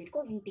கன்வெர்ட் பண்ண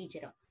சொல்லியிருக்கோம்,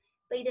 இன்டீஜரா.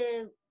 இப்போ இது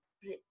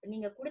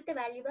நீங்க கொடுத்த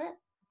வேல்யூவை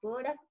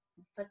வேர்டா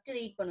ஃபர்ஸ்ட்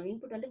ரீட் பண்ணும்.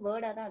 இன்புட் வந்து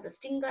வேர்டா தான், அது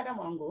ஸ்ட்ரிங்கா தான்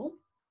வாங்கும்.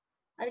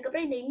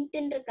 அதுக்கப்புறம் இந்த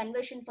இன்ட்ன்ற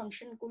கன்வர்ஷன்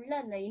ஃபங்க்ஷனுக்குள்ள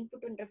அந்த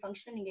இன்புட்ன்ற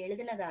ஃபங்க்ஷன் நீங்க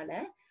எழுதினதால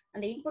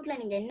அந்த இன்புட்ல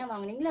நீங்க என்ன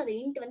வாங்கினீங்களோ அதை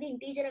இன்ட் வந்து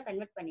இன்டீஜரா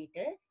கன்வெர்ட்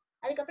பண்ணிட்டு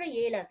அதுக்கப்புறம்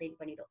ஏல அசைன்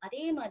பண்ணிடும்.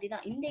 அதே மாதிரி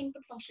தான் இந்த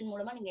இன்புட் ஃபங்க்ஷன்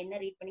மூலமா நீங்க என்ன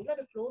ரீட் பண்ணீங்களோ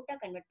அதை ஃப்ளோட்டா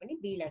கன்வெர்ட் பண்ணி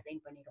B ல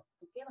அசைன் பண்ணிடும்,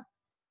 ஓகேவா.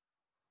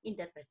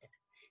 இன்டர்பிரட்டர்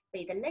இப்போ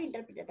இதெல்லாம்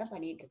இன்டர்பிரட்டர் தான்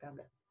பண்ணிட்டு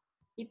இருக்காங்க.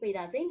 இப்போ இதை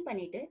அசைன்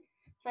பண்ணிட்டு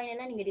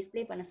ஃபைனலா நீங்க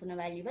டிஸ்பிளே பண்ண சொன்ன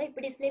வேல்யூவை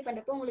இப்போ டிஸ்பிளே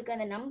பண்றப்போ உங்களுக்கு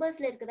அந்த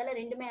நம்பர்ஸ்ல இருக்கிறதால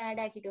ரெண்டுமே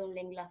ஆட் ஆகிட்டோம்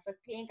இல்லைங்களா.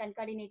 ஃபர்ஸ்ட் ஏன்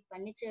கன்கார்டினேட்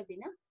பண்ணிச்சு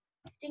அப்படின்னா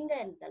ஸ்ட்ரிங்கா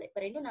இருந்தால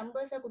இப்போ ரெண்டும்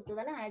நம்பர்ஸா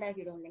கொடுத்ததால ஆட்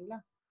ஆகிடும் இல்லைங்களா.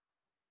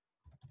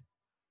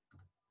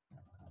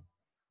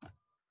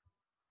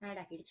 ஆட்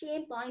ஆகிடுச்சு.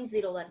 ஏன்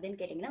 0.0 வருதுன்னு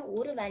கேட்டீங்கன்னா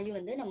ஒரு வேல்யூ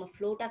வந்து நம்ம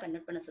ஃப்ளோட்டா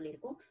கன்வெர்ட் பண்ண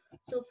சொல்லியிருக்கோம்.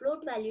 ஸோ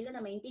ஃப்ளோட் வேல்யூல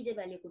நம்ம இன்டீஜர்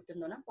வேல்யூ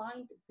கொடுத்துருந்தோம்னா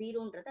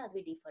 0.0ன்றதை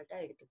அதுவே டிஃபால்ட்டா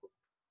எடுத்துக்கும்.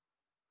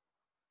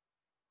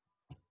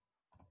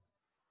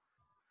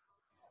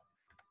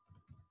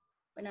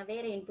 இப்போ நான்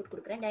வேற இன்புட்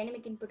கொடுக்குறேன்.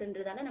 டைனமிக்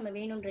இன்புட்ன்றதால நம்ம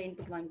வேணுன்ற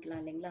இன்புட்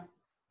வாங்கிக்கலாம் இல்லைங்களா?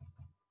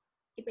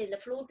 இப்போ இதில்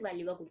ஃப்ளோட்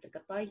வேல்யூவாக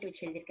கொடுத்துருக்கேன், பாயிண்ட்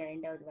வச்சு எழுதியிருக்கேன்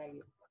ரெண்டாவது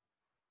வேல்யூ.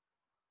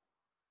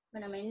 இப்போ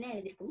நம்ம என்ன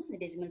எழுதிருக்கோமோ இந்த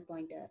டெசிமல்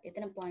பாயிண்ட்,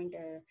 எத்தனை பாயிண்ட்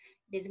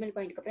டெசிமல்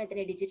பாயிண்ட்க்கு அப்புறம்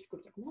எத்தனை டிஜிட்ஸ்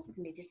கொடுத்துருக்கோமோ அந்த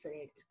டிஜிட்ஸ் அதை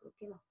எடுத்துருக்கோம்.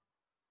 ஓகேவா?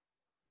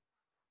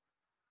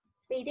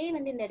 இப்போ இதே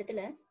வந்து இந்த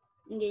இடத்துல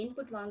இங்கே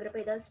இன்புட்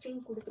வாங்குறப்ப ஏதாவது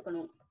ஸ்ட்ரிங்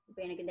கொடுத்துக்கணும். இப்போ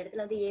எனக்கு இந்த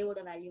இடத்துல வந்து ஏவோட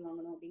வேல்யூ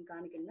வாங்கணும் அப்படின்னு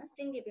காமிக்கணும்னா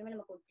ஸ்ட்ரிங் எப்பயுமே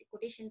நம்ம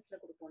கொட்டேஷன்ஸ்ல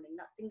கொடுப்போம்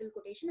இல்லைங்களா? Single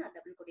quotation R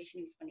double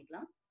quotation use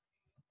பண்ணிக்கலாம்.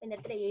 இந்த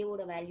இடத்துல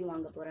ஏவோட வேல்யூ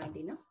வாங்க போறேன்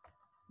அப்படின்னா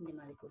இந்த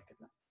மாதிரி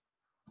கொடுத்துக்கலாம்.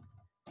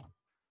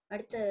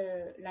 அடுத்த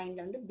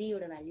லைன்ல வந்து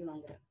பியோட வேல்யூ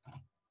வாங்குறேன்.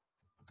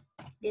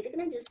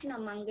 எதுக்குன்னா ஜஸ்ட்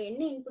நம்ம அங்க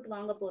என்ன இன்புட்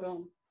வாங்க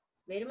போறோம்,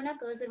 வெறுமனா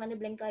கர்சர் வந்து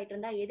பிளிங்க் ஆயிட்டு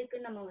இருந்தா எதுக்கு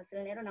நம்ம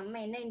சில நேரம்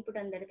நம்ம என்ன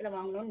இன்புட் அந்த இடத்துல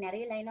வாங்கணும்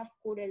நிறைய லைன் ஆஃப்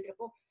கோட்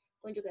எழுதுறப்போ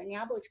கொஞ்சம்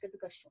ஞாபகம்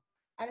வச்சுக்கிறது கஷ்டம்.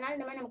 அதனால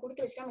இந்த மாதிரி நம்ம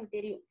கொடுத்து வச்சா நமக்கு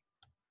தெரியும்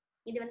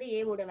இது வந்து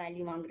ஏவோட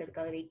வேல்யூ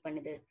வாங்குறதுக்காக வெயிட்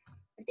பண்ணுது,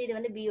 அடுத்து இது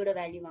வந்து பியோட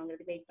வேல்யூ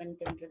வாங்குறதுக்கு வெயிட்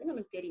பண்ணுதுன்றது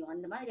நமக்கு தெரியும்.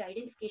 அந்த மாதிரி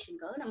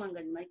ஐடென்டிஃபிகேஷனுக்காக நம்ம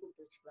அங்க இந்த மாதிரி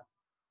கொடுத்து வச்சுக்கலாம்.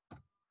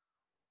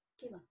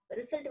 ஓகேவா?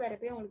 ரிசல்ட்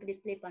வரப்போ உங்களுக்கு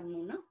டிஸ்பிளே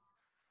பண்ணணும்னா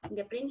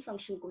இங்க பிரிண்ட்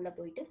ஃபங்க்ஷனுக்குள்ள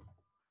போயிட்டு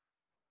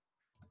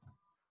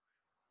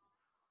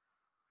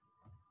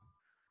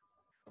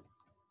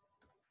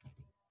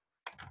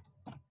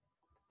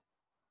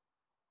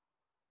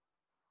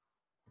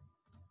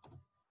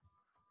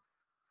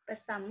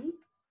sum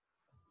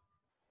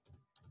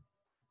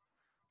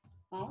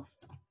of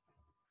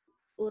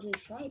ஒரு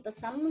நிமிஷம். இப்போ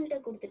சம்மிட்ட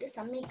கொடுத்துட்டு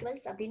சம்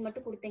ஈக்குவல்ஸ் அப்படின்னு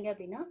மட்டும் கொடுத்தீங்க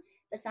அப்படின்னா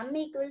இப்போ சம்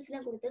ஈக்குவல்ஸ்னு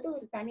கொடுத்தது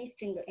ஒரு தனி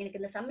ஸ்ட்ரிங். எனக்கு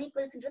இந்த சம்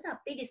ஈக்குவல்ஸ்ன்றது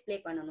அப்படியே டிஸ்பிளே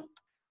பண்ணணும்.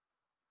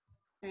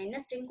 நான்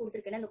என்ன ஸ்ட்ரிங்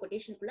கொடுத்துருக்கேன்னா இந்த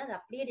கொட்டேஷனுக்குள்ள அது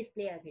அப்படியே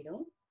டிஸ்பிளே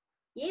ஆகிடும்.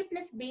 ஏ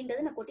பிளஸ்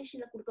பின்றது நான்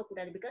கொட்டேஷன்ல கொடுக்க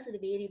கூடாது, பிகாஸ்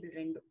அது வேரியபிள்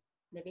ரெண்டும்.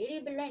 இந்த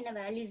வேரியபிள்ல என்ன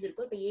வேல்யூஸ்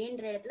இருக்கோ இப்போ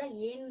ஏன்ற இடத்துல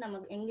ஏன்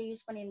நம்ம எங்க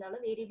யூஸ்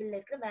பண்ணியிருந்தாலும் வேரியபிள்ல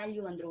இருக்கிற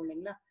வேல்யூ வந்துடும்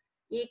இல்லைங்களா?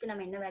 ஏக்கு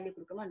நம்ம என்ன வேல்யூ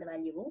கொடுக்குறோமோ அந்த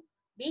வேல்யூவும்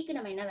பிக்கு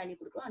நம்ம என்ன வேல்யூ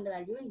கொடுக்குறோம் அந்த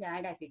வேல்யூவும் இங்க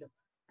ஆட் ஆகிடும்.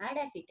 ஆட்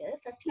ஆகிட்டு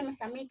ஃபர்ஸ்ட் நம்ம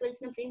சம்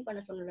ஈக்குவல்ஸ்னு பிரிண்ட் பண்ண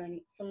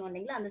சொன்னோம்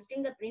இல்லைங்களா? அந்த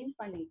ஸ்ட்ரிங்கை பிரிண்ட்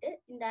பண்ணிட்டு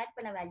இந்த ஆட்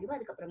பண்ண வேல்யூ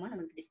அதுக்கப்புறமா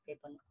நமக்கு டிஸ்பிளே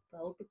பண்ணும். இப்போ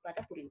அவுட்புட்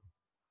பார்த்தா புரியும்.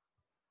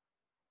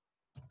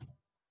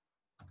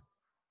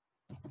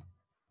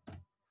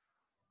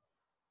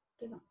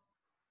 ஓகேவா?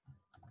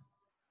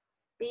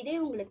 இதே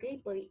உங்களுக்கு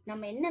இப்போ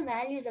நம்ம என்ன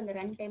வேல்யூஸ் அந்த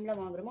ரன் டைம்ல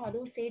வாங்குறோமோ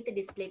அதுவும் சேர்த்து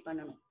டிஸ்பிளே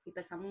பண்ணணும்.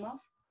 இப்போ சம்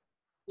ஆஃப்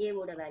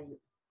ஏவோட வேல்யூ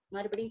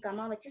மறுபடியும்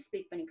கமா வச்சு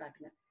ஸ்ப்ளிட் பண்ணி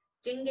காட்டுங்க.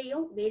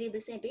 ஸ்ட்ரிங்கையும்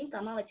வேரியபிள்ஸையும் எப்பயும்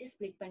கமா வச்சு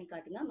ஸ்ப்ளிட் பண்ணி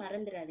காட்டுங்க,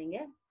 மறந்துடாதீங்க,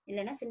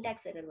 இல்லைன்னா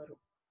சின்டாக்ஸ் எரர்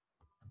வரும்.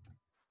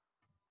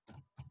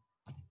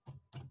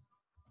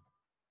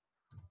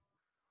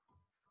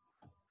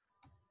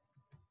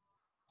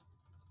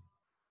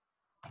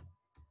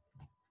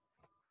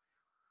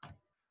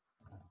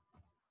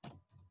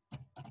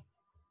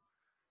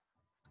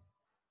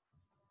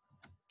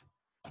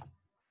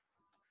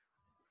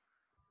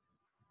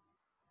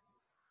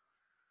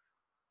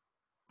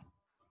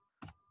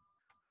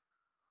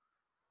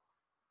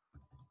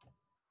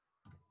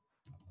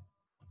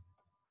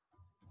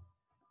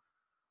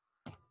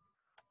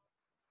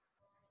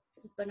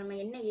 இப்போ நம்ம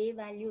என்ன ஏ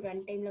வேல்யூ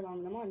ரன் டைம்ல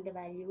வாங்கினோமோ அந்த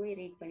வேல்யூவை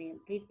ரீட்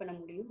பண்ண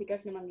முடியும்,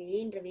 பிகாஸ் நம்ம அங்கே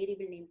ஏன்ற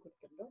வேரியபிள் நேம்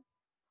கொடுத்துருந்தோம்.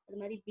 அது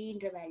மாதிரி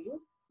பின்ற வேல்யூ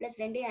பிளஸ்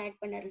ரெண்டையும் ஆட்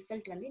பண்ண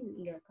ரிசல்ட் வந்து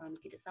இங்க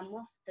காமிக்குது. Some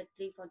of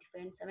 345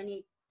 and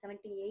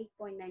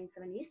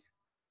 78.97 is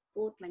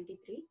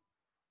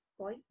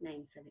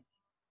 423.97.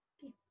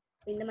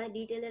 இந்த மாதிரி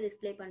டீட்டெயிலாக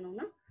டிஸ்பிளே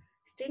பண்ணோம்னா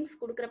ஸ்ட்ரிங்ஸ்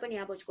கொடுக்குறப்ப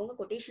ஞாபகம் வச்சுக்கோங்க,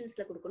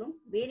 கொட்டேஷன்ஸ்ல கொடுக்கணும்.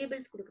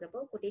 வேரியபிள்ஸ்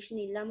கொடுக்குறப்போ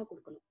கொட்டேஷன் இல்லாம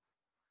கொடுக்கணும்.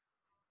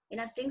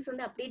 ஏன்னா ஸ்ட்ரிங்ஸ்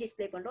வந்து அப்படியே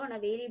டிஸ்பிளே பண்றோம், ஆனா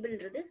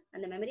வேரியபிள்ன்றது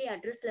அந்த மெமரி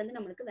அட்ரஸ்ல இருந்து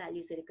நம்மளுக்கு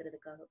வேல்யூஸ்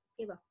இருக்கிறதுக்காக.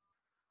 ஓகேவா?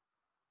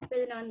 இப்போ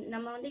இது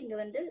நம்ம வந்து இங்க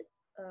வந்து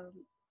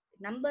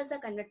நம்பர்ஸா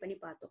கன்வெர்ட் பண்ணி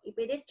பார்த்தோம்.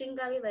 இப்போ இதே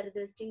ஸ்ட்ரிங்காவே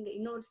வருது, ஸ்ட்ரிங்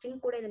இன்னொரு ஸ்ட்ரிங்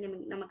கூட இதை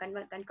நம்ம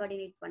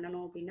கன்கார்டினேட்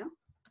பண்ணணும் அப்படின்னா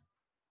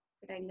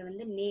இங்க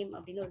வந்து நேம்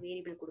அப்படின்னு ஒரு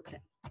வேரியபிள்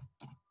கொடுக்குறேன்.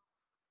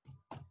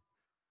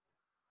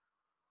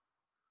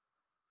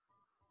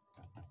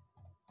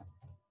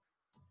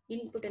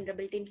 இன்புட் என்ற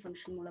பில்ட்-இன்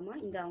ஃபங்க்ஷன் மூலமா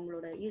இங்க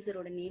அவங்களோட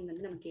யூசரோட நேம்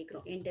வந்து நம்ம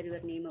கேட்கிறோம், என்டர்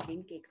யுவர் நேம்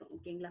அப்படின்னு கேட்கிறோம்.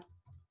 ஓகேங்களா?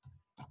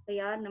 இப்போ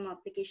யார் நம்ம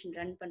அப்ளிகேஷன்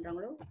ரன்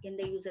பண்றாங்களோ,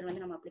 எந்த யூசர்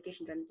வந்து நம்ம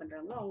அப்ளிகேஷன் ரன்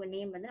பண்றாங்களோ அவங்க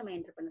நேம் வந்து நம்ம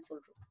என்டர் பண்ண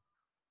சொல்றோம்.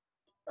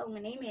 அவங்க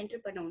நேம்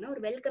என்டர் பண்ணோம்னா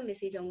ஒரு வெல்கம்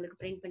மெசேஜ் அவங்களுக்கு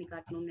பிரிண்ட் பண்ணி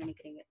காட்டணும்னு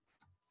நினைக்கிறீங்க.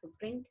 So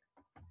print.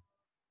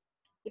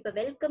 இப்போ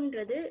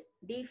வெல்கம்ன்றது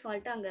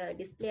டிஃபால்ட்டா அங்க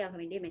டிஸ்பிளே ஆக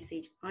வேண்டிய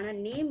மெசேஜ். ஆனா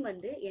நேம்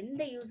வந்து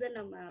எந்த யூசர்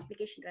நம்ம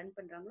அப்ளிகேஷன் ரன்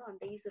பண்றாங்களோ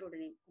அந்த யூசரோட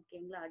நேம்.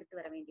 ஓகேங்களா? அடுத்து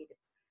வர வேண்டியது.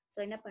 ஸோ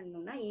என்ன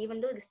பண்ணணும்னா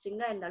ஈவன் தோ இது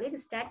ஸ்ட்ரிங்கா இருந்தாலும் இது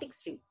ஸ்டாட்டிக்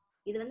ஸ்ட்ரிங்,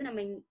 இது வந்து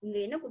நம்ம இங்க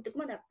என்ன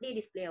கொடுத்துக்கோ அது அப்படியே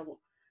டிஸ்பிளே ஆகும்.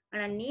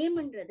 ஆனா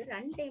நேம்ன்றது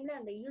ரன் டைம்ல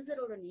அந்த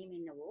யூசரோட நேம்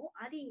என்னவோ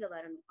அது இங்க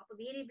வரணும். அப்போ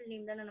வேரியபிள்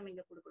நேம் தானே நம்ம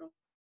இங்க கொடுக்கணும்.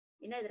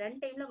 ஏன்னா இது ரன்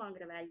டைம்ல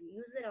வாங்குற வேல்யூ,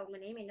 யூசர் அவங்க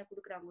நேம் என்ன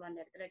கொடுக்குறாங்களோ அந்த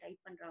இடத்துல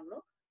டைப் பண்றாங்களோ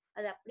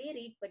அதை அப்படியே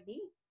ரீட் பண்ணி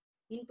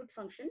இன்புட்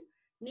ஃபங்க்ஷன்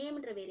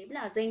நேம்ன்ற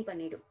வேரியபிள் அசைன்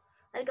பண்ணிடும்.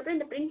 அதுக்கப்புறம்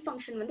இந்த பிரிண்ட்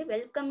ஃபங்க்ஷன் வந்து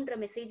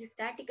வெல்கம்ன்ற மெசேஜ்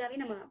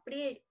ஸ்டாட்டிக்காவே நம்ம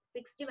அப்படியே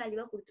ஃபிக்ஸ்டு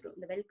வேல்யூவா கொடுத்துரும்.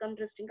 இந்த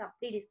வெல்கம்ன்ற ஸ்ட்ரிங்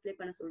அப்படியே டிஸ்பிளே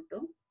பண்ண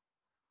சொல்லிட்டோம்.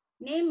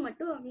 நேம்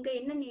மட்டும் அங்க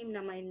என்ன நேம்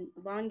நம்ம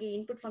வாங்கி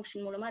இன்புட்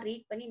ஃபங்க்ஷன் மூலமா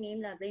ரீட் பண்ணி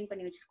நேம்ல அசைன்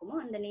பண்ணி வச்சிருக்கோமோ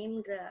அந்த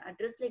நேம்ன்ற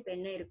அட்ரஸ்ல இப்ப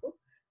என்ன இருக்கோ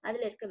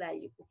அதுல இருக்க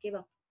வேல்யூ.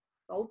 ஓகேவா?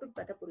 அவுட்புட்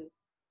பார்த்தா புரியும்.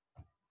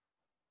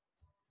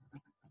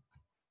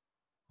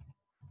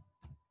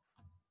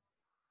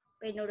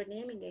 இப்போ என்னோட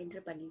நேம் இங்க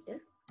என்டர் பண்ணிட்டு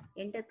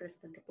என்டர்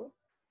பிரஸ் பண்றப்போ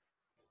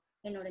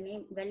என்னோட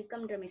நேம்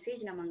வெல்கம்ன்ற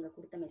மெசேஜ் நம்ம அங்கே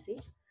கொடுத்த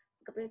மெசேஜ்.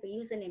 அதுக்கப்புறம் இப்போ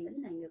யூசர் நேம்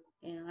வந்து நான் இங்கே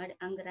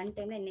அங்கே ரன்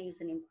டைமில் என்ன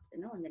யூசர் நேம்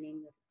கொடுத்தனோ அந்த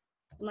நேம் வரும்.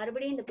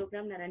 மறுபடியும் இந்த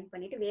ப்ரோக்ராம் நான் ரன்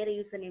பண்ணிட்டு வேற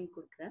யூசர் நேம்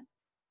கொடுக்குறேன்.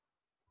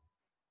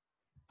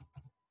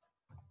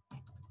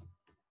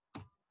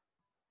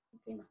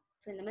 ஓகேவா?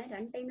 ஸோ இந்த மாதிரி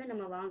ரன் டைம்ல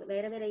நம்ம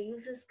வேற வேற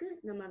யூசர்ஸ்க்கு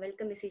நம்ம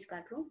வெல்கம் மெசேஜ்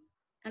காட்டுறோம்.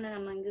 ஆனால்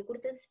நம்ம இங்கே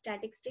கொடுத்தது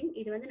ஸ்டாட்டிக் ஸ்ட்ரிங்,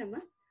 இது வந்து நம்ம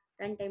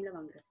ரன் டைம்ல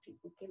வாங்குற ஸ்ட்ரிங்.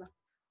 ஓகேவா?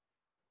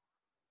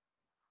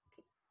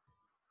 Okay,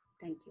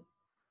 thank you.